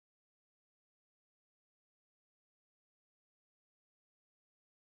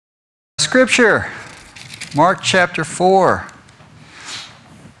scripture, Mark chapter 4.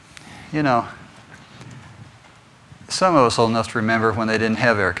 You know, some of us old enough to remember when they didn't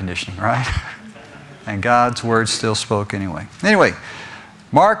have air conditioning, right? And God's word still spoke anyway. Anyway,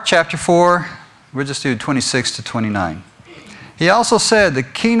 Mark chapter 4, we'll just do 26 to 29. He also said, the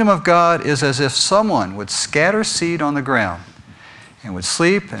kingdom of God is as if someone would scatter seed on the ground and would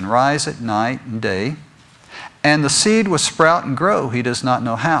sleep and rise at night and day, and the seed would sprout and grow. He does not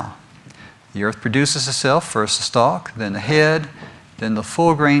know how. The earth produces itself, first the stalk, then the head, then the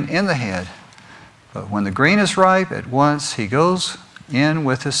full grain in the head. But when the grain is ripe, at once he goes in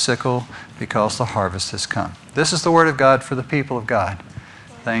with his sickle because the harvest has come. This is the word of God for the people of God.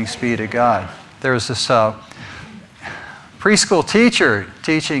 Thanks be to God. There was this preschool teacher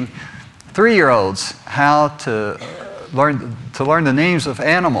teaching 3-year-olds how to learn the names of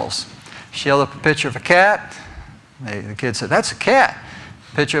animals. She held up a picture of a cat. The kid said, "That's a cat."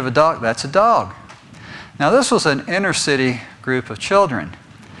 Picture of a dog, "That's a dog." Now this was an inner city group of children,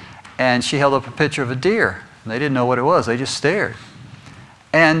 and she held up a picture of a deer. They didn't know what it was, they just stared.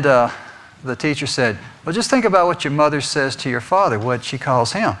 And the teacher said, "Well, just think about what your mother says to your father, what she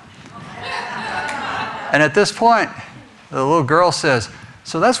calls him." And at this point, the little girl says,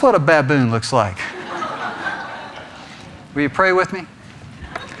 "So that's what a baboon looks like." Will you pray with me?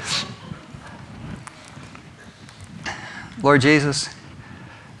 Lord Jesus,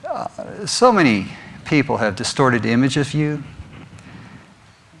 so many people have distorted image of you.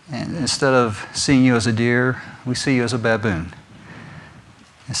 And instead of seeing you as a deer, we see you as a baboon.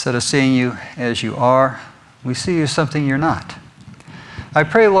 Instead of seeing you as you are, we see you as something you're not. I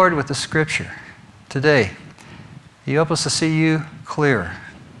pray, Lord, with the scripture today, you help us to see you clearer.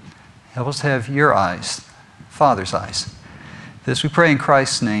 Help us to have your eyes, Father's eyes. This we pray in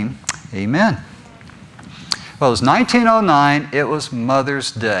Christ's name. Amen. Well, it was 1909. It was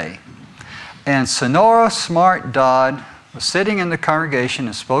Mother's Day. And Sonora Smart Dodd was sitting in the congregation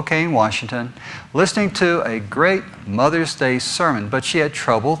in Spokane, Washington, listening to a great Mother's Day sermon. But she had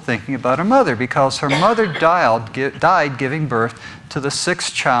trouble thinking about her mother because her mother died giving birth to the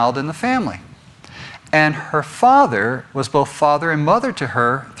 6th child in the family. And her father was both father and mother to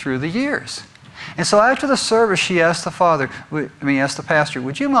her through the years. And so after the service, she asked the pastor,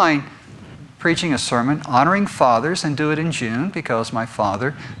 "Would you mind preaching a sermon honoring fathers and do it in June because my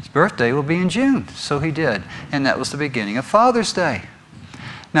father's birthday will be in June?" So he did. And that was the beginning of Father's Day.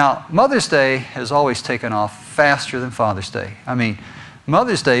 Now, Mother's Day has always taken off faster than Father's Day. I mean,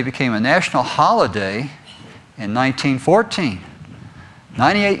 Mother's Day became a national holiday in 1914,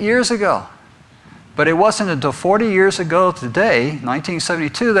 98 years ago. But it wasn't until 40 years ago today,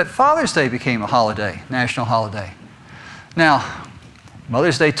 1972, that Father's Day became a holiday, national holiday. Now,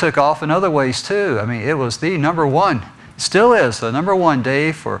 Mother's Day took off in other ways too. I mean, it was the number one, still is the number one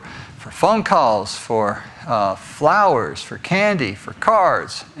day for phone calls, for flowers, for candy, for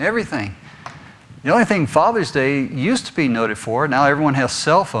cards, everything. The only thing Father's Day used to be noted for, now everyone has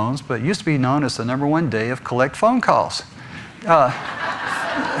cell phones, but it used to be known as the number one day of collect phone calls.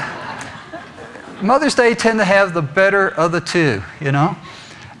 Mother's Day tend to have the better of the two, you know.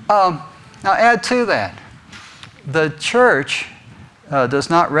 Now add to that, the church does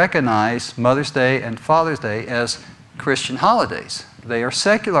not recognize Mother's Day and Father's Day as Christian holidays. They are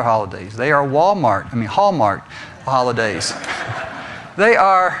secular holidays. They are Hallmark holidays. They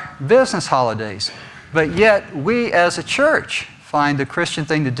are business holidays. But yet we as a church find the Christian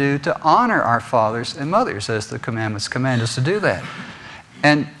thing to do to honor our fathers and mothers as the commandments command us to do that.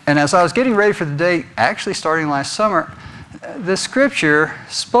 And as I was getting ready for the day, actually starting last summer, the scripture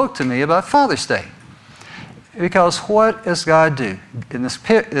spoke to me about Father's Day. Because what does God do? In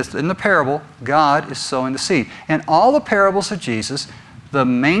the parable, God is sowing the seed. In all the parables of Jesus, the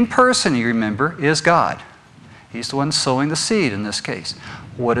main person, you remember, is God. He's the one sowing the seed in this case.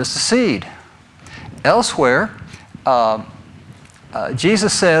 What is the seed? Elsewhere,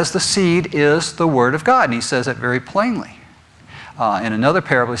 Jesus says the seed is the Word of God, and He says it very plainly. In another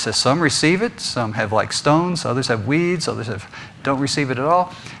parable, He says some receive it, some have like stones, others have weeds, others don't receive it at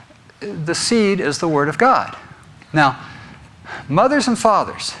all. The seed is the Word of God. Now, mothers and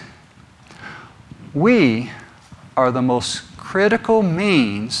fathers, we are the most critical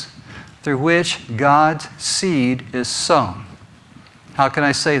means through which God's seed is sown. How can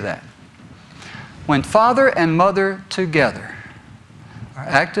I say that? When father and mother together are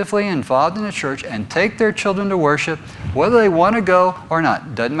actively involved in the church and take their children to worship, whether they want to go or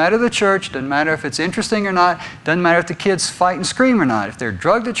not. Doesn't matter the church, doesn't matter if it's interesting or not, doesn't matter if the kids fight and scream or not. If they're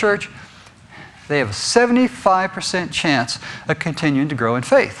drugged to church, they have a 75% chance of continuing to grow in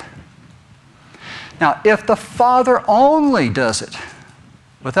faith. Now, if the father only does it,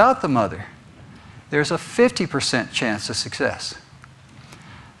 without the mother, there's a 50% chance of success.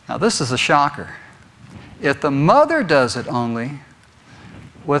 Now, this is a shocker. If the mother does it only,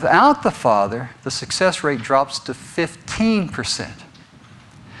 without the father, the success rate drops to 15%.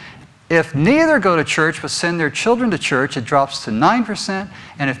 If neither go to church but send their children to church, it drops to 9%.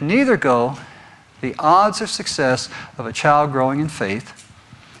 And if neither go, the odds of success of a child growing in faith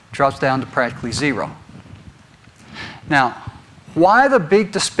drops down to practically zero. Now, why the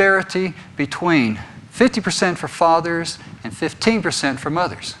big disparity between 50% for fathers and 15% for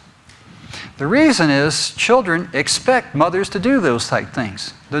mothers? The reason is children expect mothers to do those type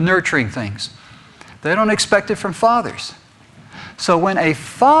things, the nurturing things. They don't expect it from fathers. So when a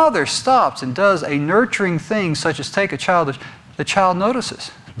father stops and does a nurturing thing, such as take a child, the child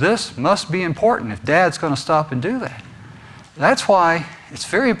notices. This must be important if Dad's going to stop and do that. That's why it's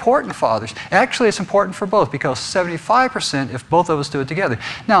very important to fathers. Actually, it's important for both, because 75% if both of us do it together.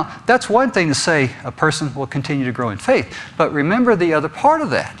 Now, that's one thing to say a person will continue to grow in faith. But remember the other part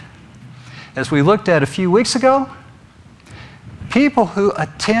of that. As we looked at a few weeks ago, people who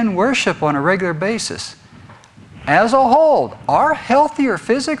attend worship on a regular basis, as a whole, are healthier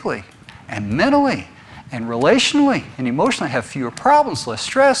physically and mentally and relationally and emotionally, have fewer problems, less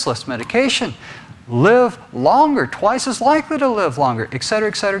stress, less medication, live longer, twice as likely to live longer, etc.,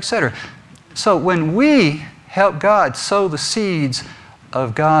 etc., etc. So when we help God sow the seeds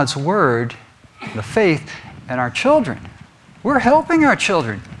of God's Word, the faith, in our children, we're helping our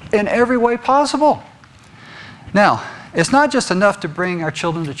children in every way possible. Now, it's not just enough to bring our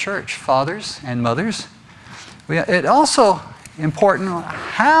children to church, fathers and mothers. It's also important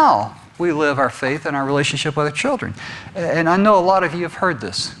how we live our faith and our relationship with our children. And I know a lot of you have heard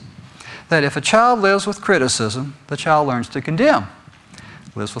this, that if a child lives with criticism, the child learns to condemn.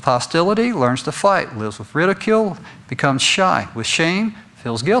 Lives with hostility, learns to fight. Lives with ridicule, becomes shy. With shame,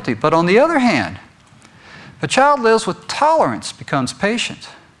 feels guilty. But on the other hand, if a child lives with tolerance, becomes patient.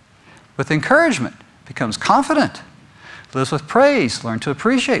 With encouragement, becomes confident. Lives with praise, learns to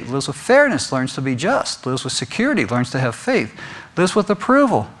appreciate. Lives with fairness, learns to be just. Lives with security, learns to have faith. Lives with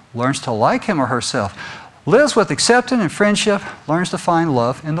approval, learns to like him or herself. Lives with acceptance and friendship, learns to find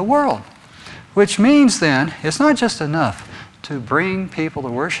love in the world. Which means then, it's not just enough to bring people to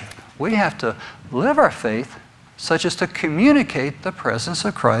worship. We have to live our faith such as to communicate the presence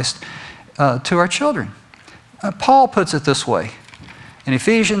of Christ to our children. Paul puts it this way. In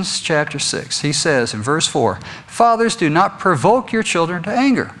Ephesians chapter 6, he says in verse 4, "Fathers, do not provoke your children to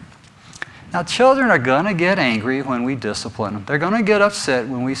anger." Now, children are going to get angry when we discipline them. They're going to get upset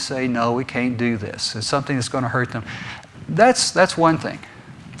when we say, no, we can't do this. It's something that's going to hurt them. That's one thing.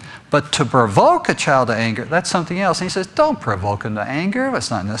 But to provoke a child to anger, that's something else. And he says, don't provoke them to anger.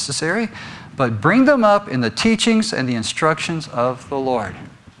 That's not necessary. But bring them up in the teachings and the instructions of the Lord.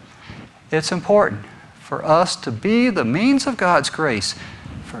 It's important for us to be the means of God's grace,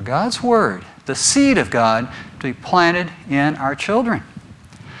 for God's Word, the seed of God, to be planted in our children.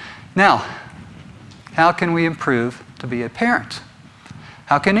 Now, how can we improve to be a parent?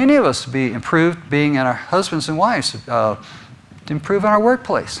 How can any of us be improved being in our husbands and wives, to improve in our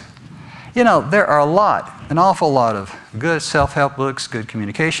workplace? You know, there are an awful lot of good self-help books, good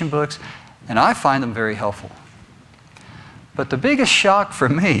communication books, and I find them very helpful. But the biggest shock for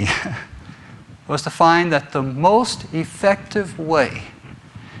me was to find that the most effective way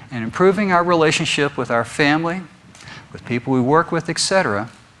in improving our relationship with our family, with people we work with, etc.,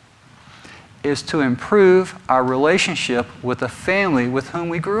 is to improve our relationship with the family with whom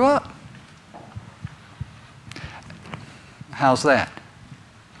we grew up. How's that?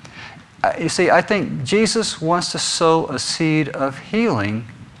 You see, I think Jesus wants to sow a seed of healing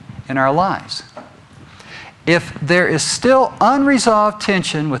in our lives. If there is still unresolved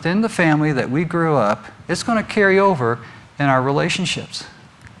tension within the family that we grew up, it's going to carry over in our relationships.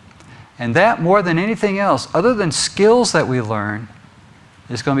 And that, more than anything else, other than skills that we learn,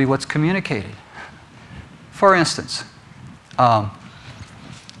 is going to be what's communicated. For instance,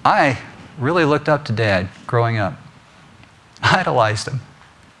 I really looked up to Dad growing up. I idolized him.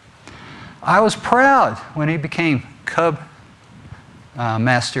 I was proud when he became Cub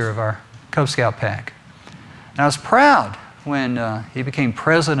master of our Cub Scout pack. And I was proud when he became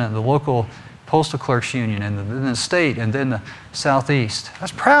president of the local postal clerks union and then the state and then the Southeast. I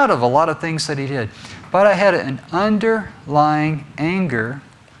was proud of a lot of things that he did. But I had an underlying anger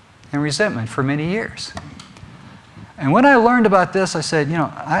and resentment for many years. And when I learned about this, I said, you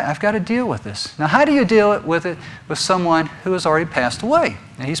know, I've got to deal with this. Now, how do you deal with it with someone who has already passed away?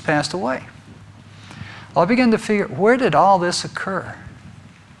 And he's passed away. Well, I began to figure, where did all this occur?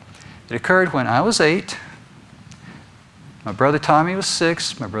 It occurred when I was 8. My brother Tommy was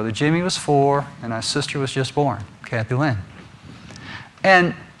 6, my brother Jimmy was 4, and my sister was just born, Kathy Lynn.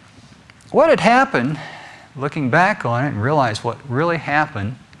 And what had happened, looking back on it and realize what really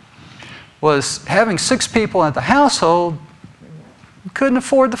happened, was having 6 people at the household couldn't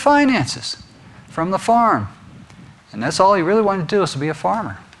afford the finances from the farm. And that's all he really wanted to do, was to be a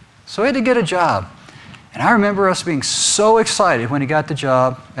farmer. So he had to get a job. And I remember us being so excited when he got the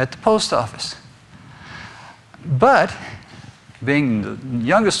job at the post office. But being the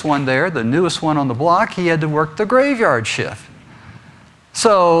youngest one there, the newest one on the block, he had to work the graveyard shift.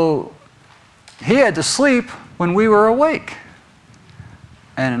 So he had to sleep when we were awake.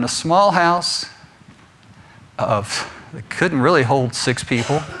 And in a small house that couldn't really hold 6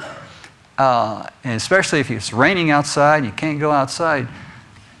 people, and especially if it's raining outside and you can't go outside,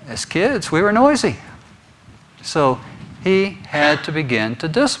 as kids, we were noisy. So he had to begin to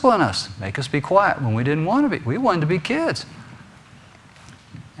discipline us, make us be quiet when we didn't want to be. We wanted to be kids.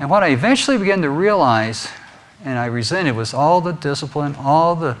 And what I eventually began to realize, and I resented, was all the discipline,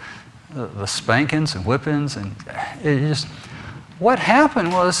 all the spankings and whippings, and it just, what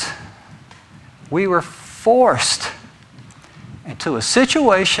happened was we were forced into a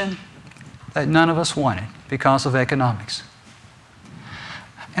situation that none of us wanted because of economics.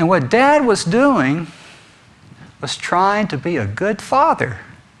 And what Dad was doing was trying to be a good father,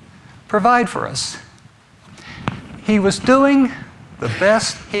 provide for us. He was doing the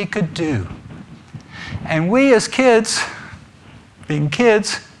best he could do. And we as kids, being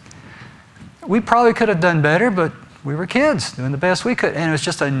kids, we probably could have done better, but we were kids doing the best we could. And it was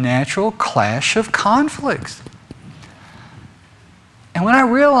just a natural clash of conflicts. And when I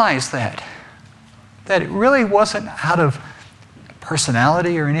realized that it really wasn't out of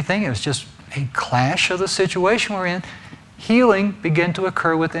personality or anything, it was just a clash of the situation we're in, healing began to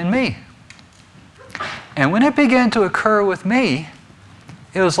occur within me. And when it began to occur with me,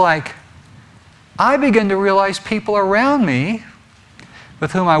 it was like I began to realize people around me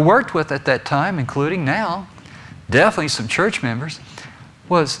with whom I worked with at that time, including now, definitely some church members,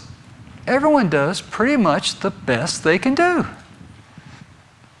 was everyone does pretty much the best they can do.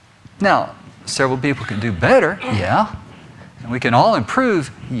 Now, several people can do better, yeah. And we can all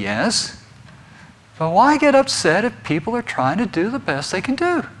improve, yes. But why get upset if people are trying to do the best they can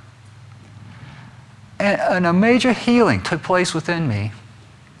do? And a major healing took place within me,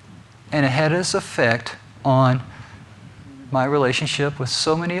 and it had its effect on my relationship with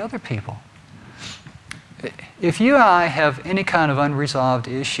so many other people. If you and I have any kind of unresolved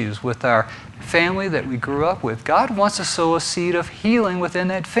issues with our family that we grew up with, God wants to sow a seed of healing within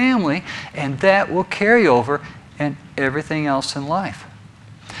that family, and that will carry over in everything else in life.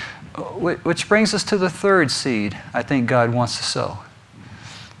 Which brings us to the third seed I think God wants to sow.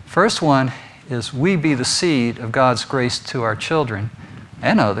 First one is we be the seed of God's grace to our children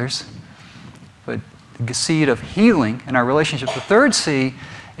and others, but the seed of healing in our relationship. The third seed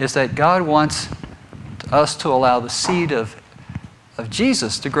is that God wants us to allow the seed of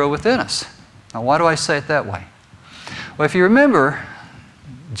Jesus to grow within us. Now, why do I say it that way? Well, if you remember,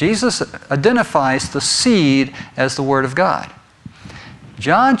 Jesus identifies the seed as the Word of God.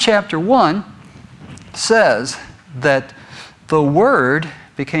 John chapter 1 says that the Word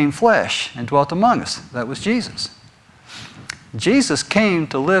became flesh and dwelt among us. That was Jesus. Jesus came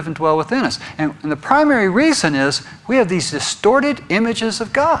to live and dwell within us. And the primary reason is we have these distorted images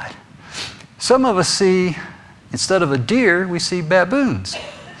of God. Some of us see, instead of a deer, we see baboons.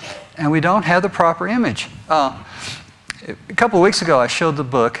 And we don't have the proper image. A couple of weeks ago, I showed the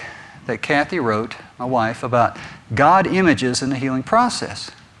book that Kathy wrote, my wife, about God images in the healing process.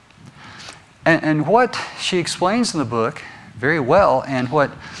 And what she explains in the book very well, and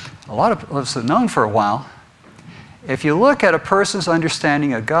what a lot of us have known for a while, if you look at a person's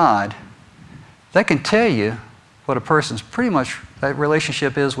understanding of God, that can tell you what a person's pretty much, that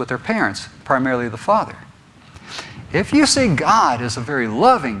relationship is with their parents, primarily the father. If you see God as a very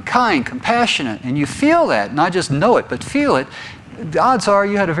loving, kind, compassionate, and you feel that, not just know it, but feel it, the odds are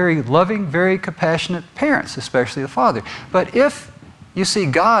you had a very loving, very compassionate parents, especially the father. But if you see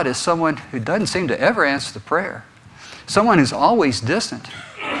God as someone who doesn't seem to ever answer the prayer, someone who's always distant,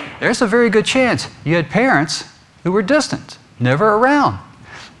 there's a very good chance you had parents who were distant, never around,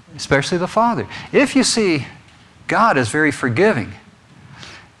 especially the father. If you see God as very forgiving,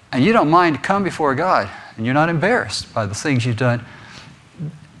 and you don't mind to come before God, and you're not embarrassed by the things you've done,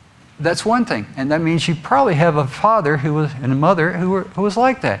 that's one thing. And that means you probably have a father and a mother who was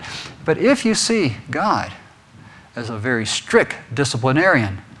like that. But if you see God as a very strict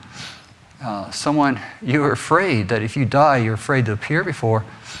disciplinarian, someone you're afraid that if you die, you're afraid to appear before,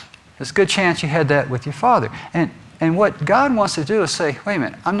 there's a good chance you had that with your father. And And what God wants to do is say, wait a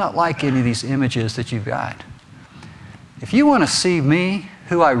minute, I'm not like any of these images that you've got. If you want to see me,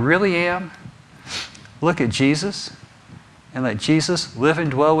 who I really am, look at Jesus and let Jesus live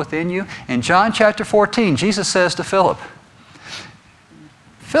and dwell within you. In John chapter 14, Jesus says to Philip,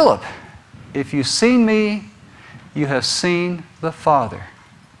 Philip, if you've seen me, you have seen the Father.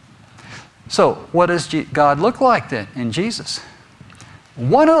 So what does God look like then in Jesus?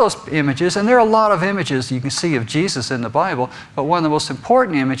 One of those images, and there are a lot of images you can see of Jesus in the Bible, but one of the most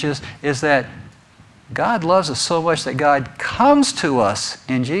important images is that God loves us so much that God comes to us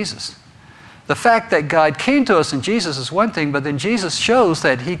in Jesus. The fact that God came to us in Jesus is one thing, but then Jesus shows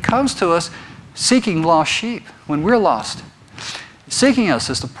that He comes to us seeking lost sheep when we're lost. Seeking us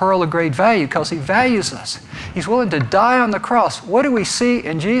is the pearl of great value because He values us. He's willing to die on the cross. What do we see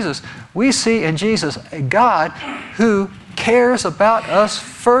in Jesus? We see in Jesus a God who cares about us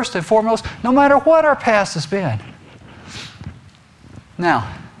first and foremost, no matter what our past has been.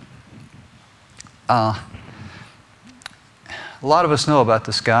 Now, a lot of us know about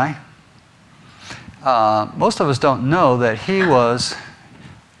this guy. Most of us don't know that he was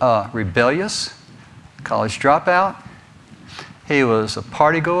rebellious, college dropout. He was a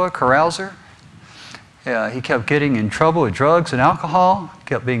party-goer, carouser. He kept getting in trouble with drugs and alcohol,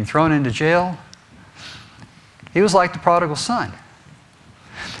 kept being thrown into jail. He was like the prodigal son.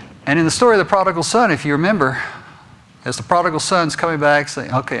 And in the story of the prodigal son, if you remember, as the prodigal son's coming back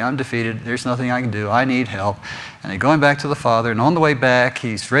saying, okay, I'm defeated, there's nothing I can do, I need help. And he's going back to the father, and on the way back,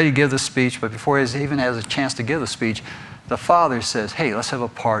 he's ready to give the speech, but before he even has a chance to give the speech, the father says, hey, let's have a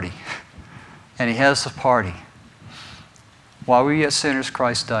party. And he has the party. While we were yet sinners,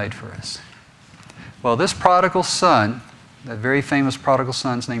 Christ died for us. Well, this prodigal son, that very famous prodigal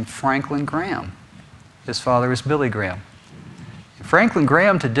son, is named Franklin Graham. His father is Billy Graham. Franklin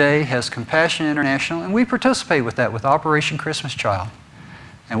Graham today has Compassion International, and we participate with that with Operation Christmas Child.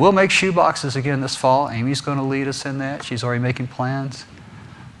 And we'll make shoe boxes again this fall. Amy's going to lead us in that. She's already making plans.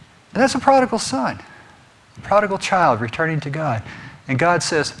 And that's a prodigal son, a prodigal child returning to God. And God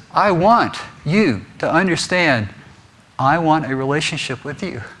says, I want you to understand, I want a relationship with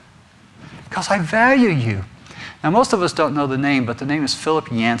you because I value you. Now, most of us don't know the name, but the name is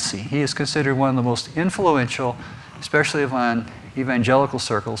Philip Yancey. He is considered one of the most influential, especially in evangelical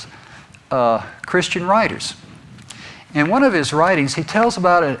circles, Christian writers. In one of his writings, he tells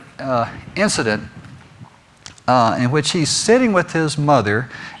about an incident in which he's sitting with his mother,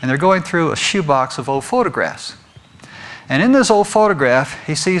 and they're going through a shoebox of old photographs. And in this old photograph,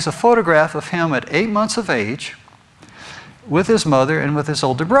 he sees a photograph of him at 8 months of age with his mother and with his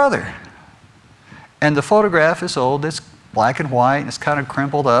older brother. And the photograph is old, it's black and white, and it's kind of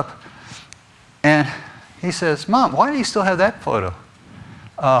crumpled up. And he says, Mom, why do you still have that photo?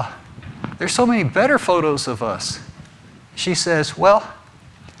 There's so many better photos of us. She says, well,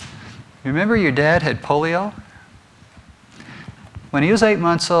 remember your dad had polio? When he was 8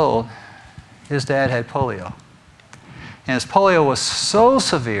 months old, his dad had polio. And his polio was so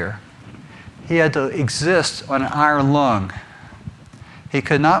severe, he had to exist on an iron lung. He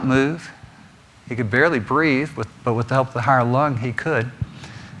could not move. He could barely breathe, but with the help of the iron lung, he could.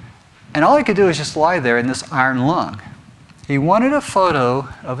 And all he could do was just lie there in this iron lung. He wanted a photo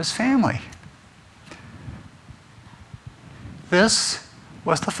of his family. This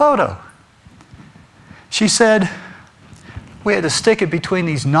was the photo. She said, we had to stick it between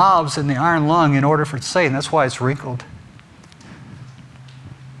these knobs in the iron lung in order for it to stay, and that's why it's wrinkled.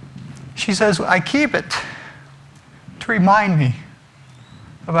 She says, I keep it to remind me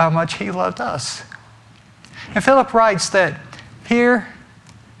of how much he loved us. And Philip writes that here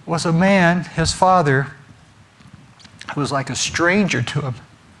was a man, his father, who was like a stranger to him.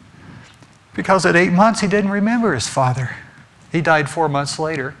 Because at 8 months, he didn't remember his father. He died 4 months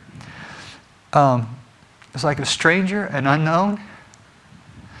later. It was like a stranger, an unknown.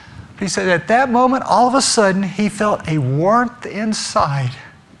 He said at that moment, all of a sudden, he felt a warmth inside.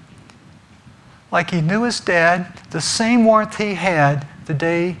 Like he knew his dad, the same warmth he had the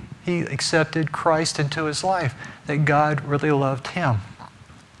day he accepted Christ into his life, that God really loved him.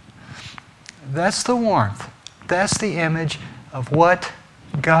 That's the warmth. That's the image of what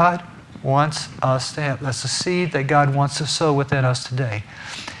God wants us to have. That's the seed that God wants to sow within us today.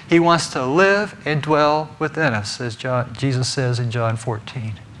 He wants to live and dwell within us, as Jesus says in John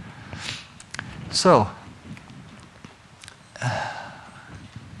 14. So,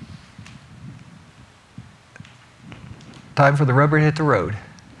 time for the rubber to hit the road.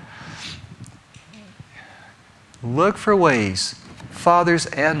 Look for ways, fathers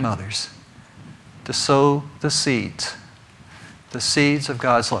and mothers, to sow the seeds of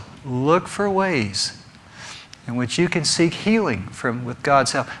God's love. Look for ways in which you can seek healing with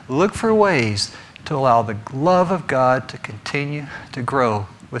God's help. Look for ways to allow the love of God to continue to grow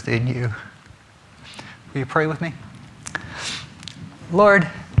within you. Will you pray with me? Lord,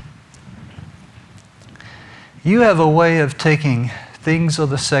 you have a way of taking things of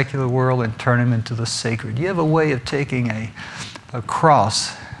the secular world and turning them into the sacred. You have a way of taking a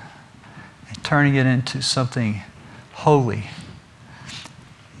cross and turning it into something holy.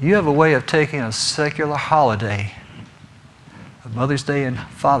 You have a way of taking a secular holiday, of Mother's Day and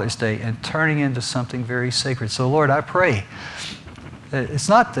Father's Day, and turning it into something very sacred. So Lord, I pray that it's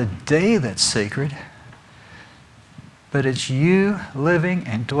not the day that's sacred, but it's you living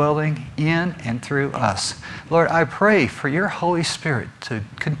and dwelling in and through us. Lord, I pray for your Holy Spirit to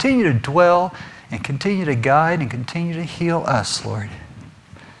continue to dwell and continue to guide and continue to heal us, Lord,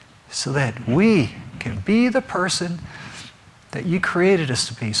 so that we can be the person that you created us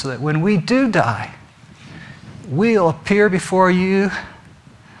to be, so that when we do die, we'll appear before you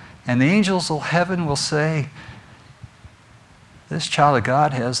and the angels of heaven will say, this child of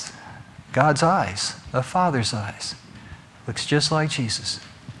God has God's eyes, the Father's eyes. Looks just like Jesus.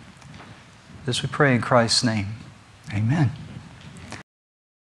 This we pray in Christ's name. Amen.